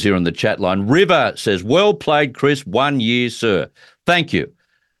responses here on the chat line. River says, well played, Chris. 1 year, sir. Thank you.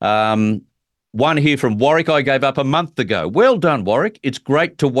 One here from Warwick. I gave up a month ago. Well done, Warwick. It's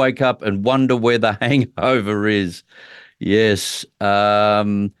great to wake up and wonder where the hangover is. Yes,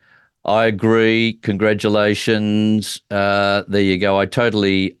 I agree. Congratulations. There you go. I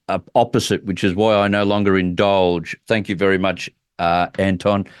totally opposite, which is why I no longer indulge. Thank you very much,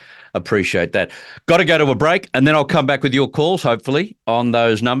 Anton. Appreciate that. Got to go to a break, and then I'll come back with your calls, hopefully, on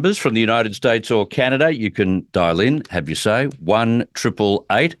those numbers from the United States or Canada. You can dial in, have your say,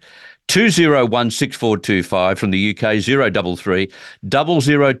 1-888 201-6425, from the UK 033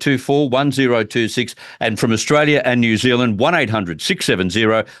 0024 1026, and from Australia and New Zealand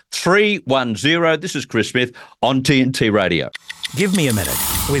 1-800-670 310. This is Chris Smith on TNT Radio. Give me a minute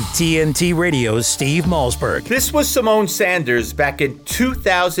with TNT Radio's Steve Malzberg. This was Simone Sanders back in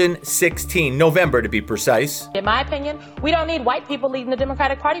 2016, November to be precise. In my opinion, we don't need white people leading the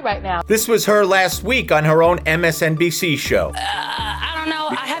Democratic Party right now. This was her last week on her own MSNBC show. I don't know.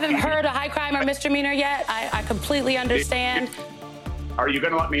 I haven't heard a high crime or misdemeanor yet. I completely understand. Are you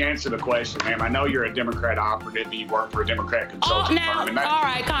going to let me answer the question, ma'am? I know you're a Democrat operative and you work for a Democrat consulting firm. All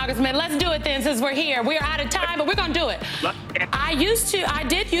right, Congressman, let's do it then since we're here. We're out of time, but we're going to do it. I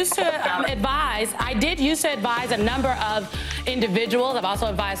did used to advise a number of individuals. I've also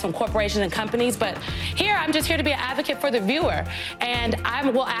advised some corporations and companies, but here I'm just here to be an advocate for the viewer. And I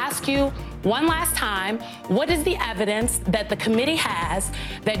will ask you one last time, what is the evidence that the committee has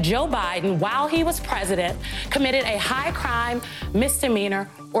that Joe Biden, while he was president, committed a high crime, misdemeanor,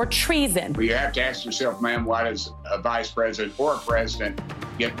 or treason? Well, you have to ask yourself, ma'am, why does a vice president or a president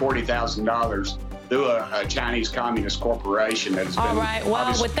get $40,000 through a Chinese communist corporation that has been... All right,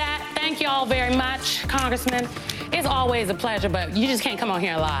 well, with that, thank you all very much, Congressman. It's always a pleasure, but you just can't come on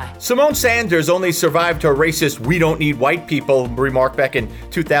here and lie. Simone Sanders only survived her racist "we don't need white people" remark back in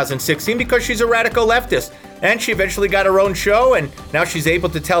 2016 because she's a radical leftist. And she eventually got her own show, and now she's able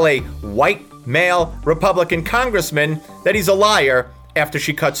to tell a white male Republican congressman that he's a liar after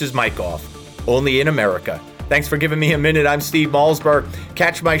she cuts his mic off. Only in America. Thanks for giving me a minute. I'm Steve Malzberg.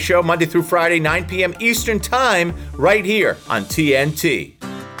 Catch my show Monday through Friday, 9 p.m. Eastern Time, right here on TNT.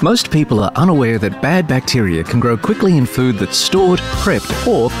 Most people are unaware that bad bacteria can grow quickly in food that's stored, prepped,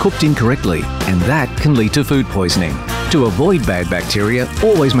 or cooked incorrectly, and that can lead to food poisoning. To avoid bad bacteria,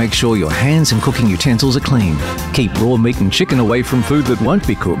 always make sure your hands and cooking utensils are clean. Keep raw meat and chicken away from food that won't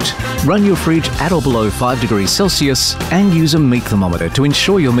be cooked. Run your fridge at or below 5 degrees Celsius and use a meat thermometer to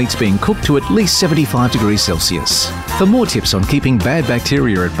ensure your meat's being cooked to at least 75 degrees Celsius. For more tips on keeping bad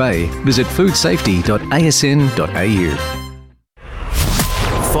bacteria at bay, visit foodsafety.asn.au.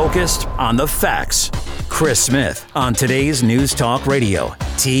 Focused on the facts. Chris Smith on today's News Talk Radio,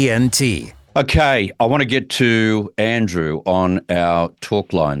 TNT. Okay, I want to get to Andrew on our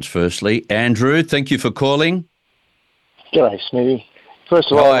talk lines firstly. Andrew, thank you for calling. G'day, Smithy.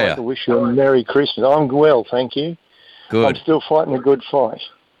 First of all, I'd like to wish you a Merry Christmas. I'm well, thank you. Good. I'm still fighting a good fight.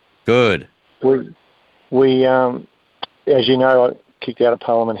 Good. We as you know, I kicked out of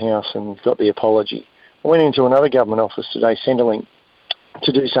Parliament House and got the apology. I went into another government office today, Centrelink,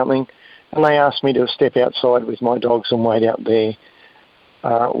 to do something, and they asked me to step outside with my dogs and wait out there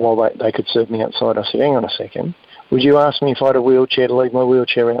while they could serve me outside. I said, hang on a second, would you ask me if I had a wheelchair to leave my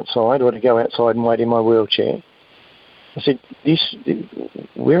wheelchair outside or to go outside and wait in my wheelchair? I said,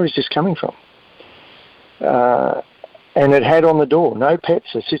 where is this coming from? And it had on the door, no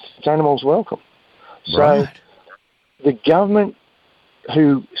pets, assistance animals welcome. So the government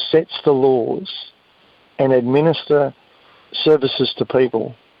who sets the laws and administer services to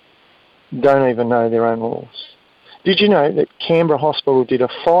people don't even know their own laws. Did you know that Canberra Hospital did a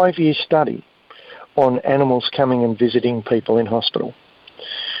 5-year study on animals coming and visiting people in hospital?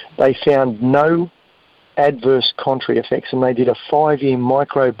 They found no adverse contrary effects, and they did a 5-year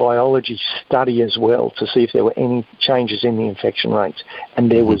microbiology study as well to see if there were any changes in the infection rates,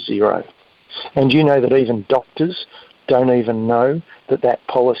 and there was zero. And you know that even doctors don't even know that that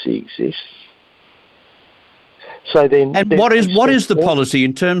policy exists. So then, and what is the policy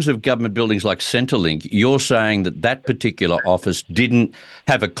in terms of government buildings like Centrelink? You're saying that particular office didn't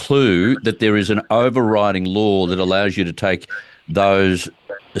have a clue that there is an overriding law that allows you to take those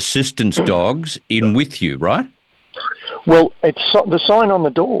assistance dogs in with you, right? Well, it's the sign on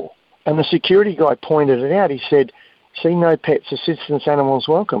the door, and the security guy pointed it out. He said, "See, no pets, assistance animals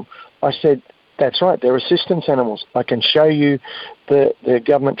welcome." I said, "That's right, they're assistance animals. I can show you the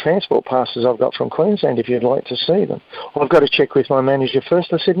government transport passes I've got from Queensland if you'd like to see them. I've got to check with my manager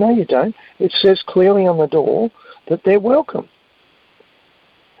first." I said, "No, you don't. It says clearly on the door that they're welcome."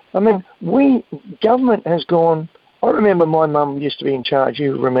 I mean, government has gone... I remember my mum used to be in charge.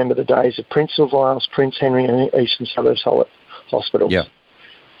 You remember the days of Prince of Wales, Prince Henry and Eastern Suburbs Hospitals. Yeah.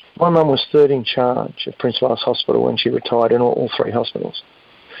 My mum was third in charge of Prince of Wales Hospital when she retired in all 3 hospitals.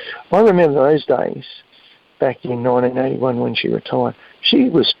 I remember those days, back in 1981 when she retired. She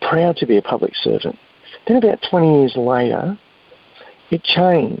was proud to be a public servant. Then about 20 years later, it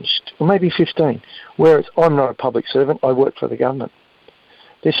changed, or maybe 15, whereas I'm not a public servant, I work for the government.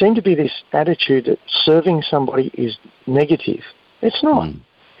 There seemed to be this attitude that serving somebody is negative. It's not.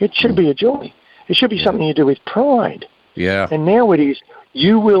 It should be a joy. It should be something you do with pride. Yeah. And now it is,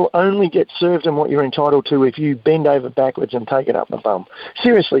 you will only get served on what you're entitled to if you bend over backwards and take it up the bum.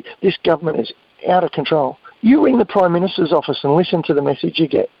 Seriously, this government is out of control. You ring the Prime Minister's office and listen to the message you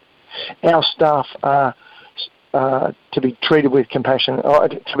get. Our staff are to be treated with compassion,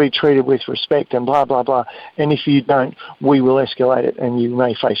 to be treated with respect and blah, blah, blah. And if you don't, we will escalate it and you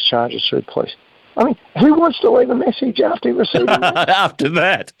may face charges through the police. I mean, who wants to leave a message after you receive it? After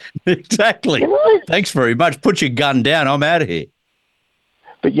that. Exactly. You know? Thanks very much. Put your gun down. I'm out of here.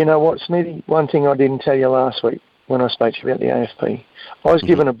 But you know what, Smithy? One thing I didn't tell you last week. when I spoke to you about the AFP. I was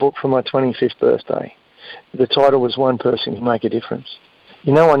given a book for my 25th birthday. The title was One Person Can Make a Difference.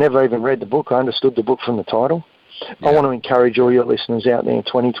 You know, I never even read the book. I understood the book from the title. Yeah. I want to encourage all your listeners out there in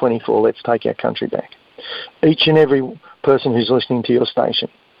 2024, let's take our country back. Each and every person who's listening to your station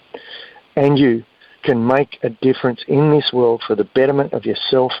and you can make a difference in this world for the betterment of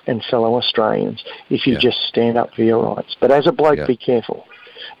yourself and fellow Australians if you just stand up for your rights. But as a bloke, be careful,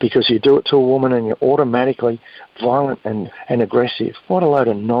 because you do it to a woman and you're automatically violent and aggressive. What a load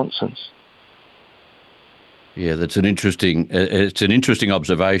of nonsense. Yeah, that's an interesting. It's an interesting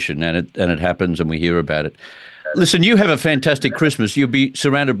observation, and it happens, and we hear about it. Listen, you have a fantastic Christmas. You'll be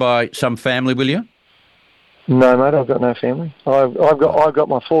surrounded by some family, will you? No, mate, I've got no family. I've got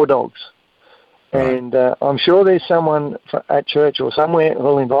my 4 dogs, and I'm sure there's someone at church or somewhere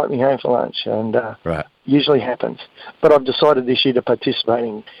who'll invite me home for lunch, and usually happens. But I've decided this year to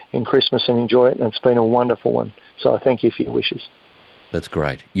participate in Christmas and enjoy it, and it's been a wonderful one. So I thank you for your wishes. That's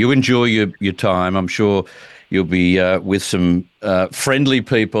great. You enjoy your time. I'm sure you'll be with some friendly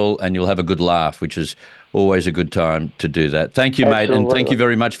people, and you'll have a good laugh, which is always a good time to do that. Thank you, mate, and thank you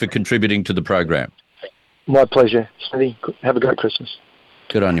very much for contributing to the program. My pleasure. Smithy, have a great Christmas.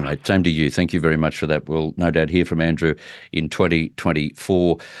 Good on you, mate. Same to you. Thank you very much for that. We'll no doubt hear from Andrew in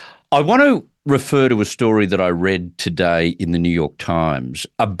 2024. I want to refer to a story that I read today in the New York Times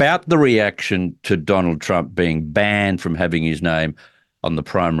about the reaction to Donald Trump being banned from having his name on the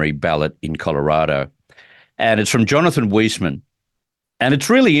primary ballot in Colorado. And it's from Jonathan Weissman. And it's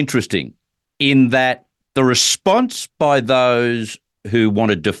really interesting in that the response by those who want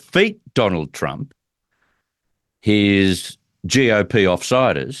to defeat Donald Trump, his GOP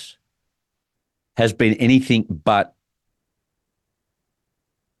offsiders, has been anything but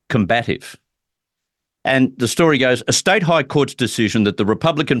combative. And the story goes, a state high court's decision that the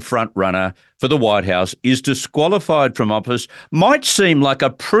Republican frontrunner for the White House is disqualified from office might seem like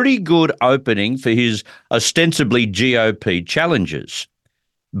a pretty good opening for his ostensibly GOP challengers.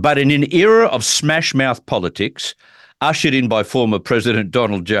 But in an era of smash-mouth politics, ushered in by former President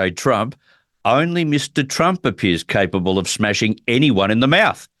Donald J. Trump, only Mr. Trump appears capable of smashing anyone in the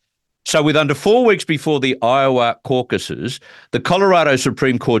mouth. So with under 4 weeks before the Iowa caucuses, the Colorado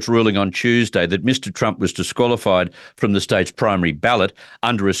Supreme Court's ruling on Tuesday that Mr. Trump was disqualified from the state's primary ballot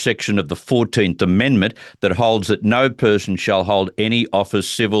under a section of the 14th Amendment that holds that no person shall hold any office,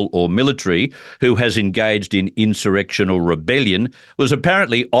 civil or military, who has engaged in insurrection or rebellion was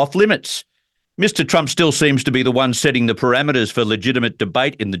apparently off limits. Mr. Trump still seems to be the one setting the parameters for legitimate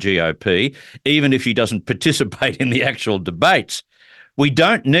debate in the GOP, even if he doesn't participate in the actual debates. We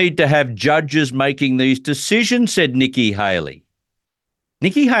don't need to have judges making these decisions, said Nikki Haley.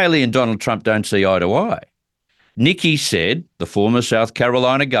 Nikki Haley and Donald Trump don't see eye to eye. Nikki said, the former South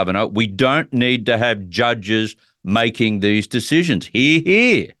Carolina governor, we don't need to have judges making these decisions. Hear,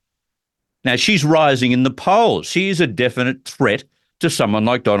 hear. Now, she's rising in the polls. She is a definite threat to someone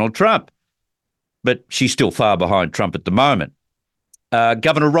like Donald Trump. But she's still far behind Trump at the moment.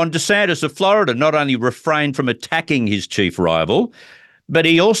 Governor Ron DeSantis of Florida not only refrained from attacking his chief rival, but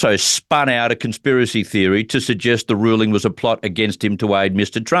he also spun out a conspiracy theory to suggest the ruling was a plot against him to aid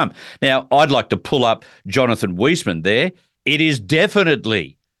Mr. Trump. Now, I'd like to pull up Jonathan Weissman there. It is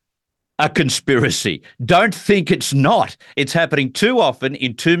definitely a conspiracy. Don't think it's not. It's happening too often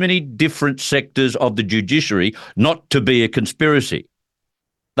in too many different sectors of the judiciary not to be a conspiracy.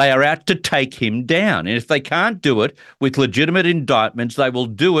 They are out to take him down. And if they can't do it with legitimate indictments, they will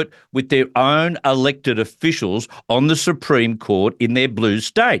do it with their own elected officials on the Supreme Court in their blue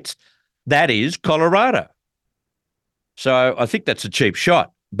states. That is Colorado. So I think that's a cheap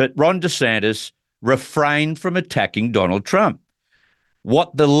shot. But Ron DeSantis refrained from attacking Donald Trump.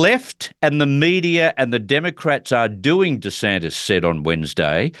 What the left and the media and the Democrats are doing, DeSantis said on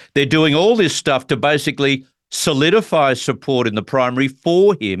Wednesday, they're doing all this stuff to basically solidify support in the primary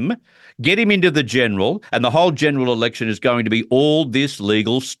for him, get him into the general, and the whole general election is going to be all this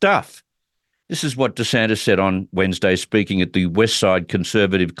legal stuff. This is what DeSantis said on Wednesday, speaking at the Westside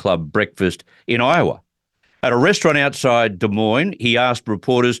Conservative Club breakfast in Iowa. At a restaurant outside Des Moines, he asked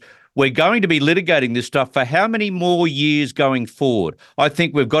reporters, we're going to be litigating this stuff for how many more years going forward? I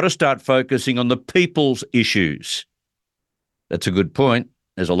think we've got to start focusing on the people's issues. That's a good point.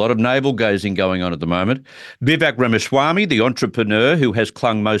 There's a lot of navel-gazing going on at the moment. Vivek Ramaswamy, the entrepreneur who has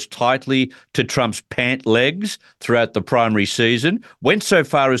clung most tightly to Trump's pant legs throughout the primary season, went so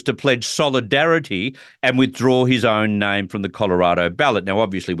far as to pledge solidarity and withdraw his own name from the Colorado ballot. Now,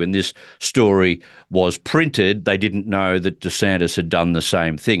 obviously, when this story was printed, they didn't know that DeSantis had done the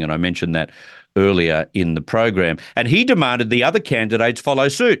same thing, and I mentioned that earlier in the program. And he demanded the other candidates follow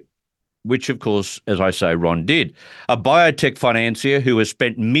suit. which, of course, as I say, Ron did. A biotech financier who has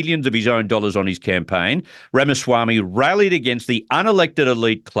spent millions of his own dollars on his campaign, Ramaswamy rallied against the unelected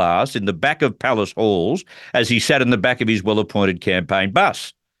elite class in the back of palace halls as he sat in the back of his well-appointed campaign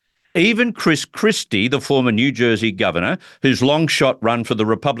bus. Even Chris Christie, the former New Jersey governor, whose long-shot run for the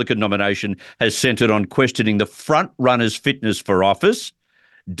Republican nomination has centred on questioning the front-runner's fitness for office,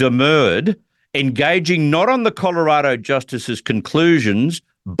 demurred, engaging not on the Colorado justice's conclusions,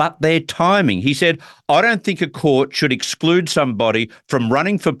 but their timing. He said, I don't think a court should exclude somebody from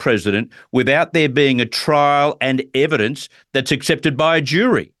running for president without there being a trial and evidence that's accepted by a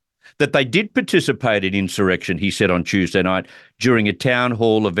jury. That they did participate in insurrection, he said on Tuesday night during a town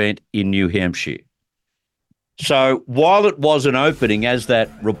hall event in New Hampshire. So while it was an opening, as that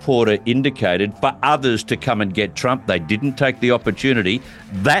reporter indicated, for others to come and get Trump, they didn't take the opportunity.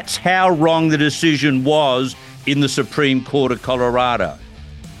 That's how wrong the decision was in the Supreme Court of Colorado.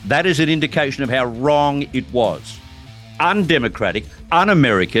 That is an indication of how wrong it was. Undemocratic,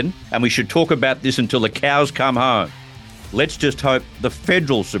 un-American, and we should talk about this until the cows come home. Let's just hope the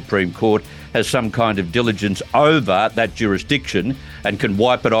federal Supreme Court has some kind of diligence over that jurisdiction and can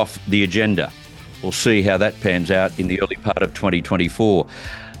wipe it off the agenda. We'll see how that pans out in the early part of 2024.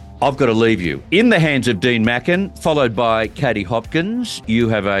 I've got to leave you in the hands of Dean Mackin, followed by Katie Hopkins. You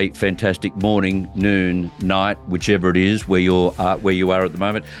have a fantastic morning, noon, night, whichever it is where you are at the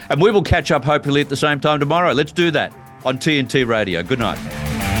moment. And we will catch up hopefully at the same time tomorrow. Let's do that on TNT Radio. Good night.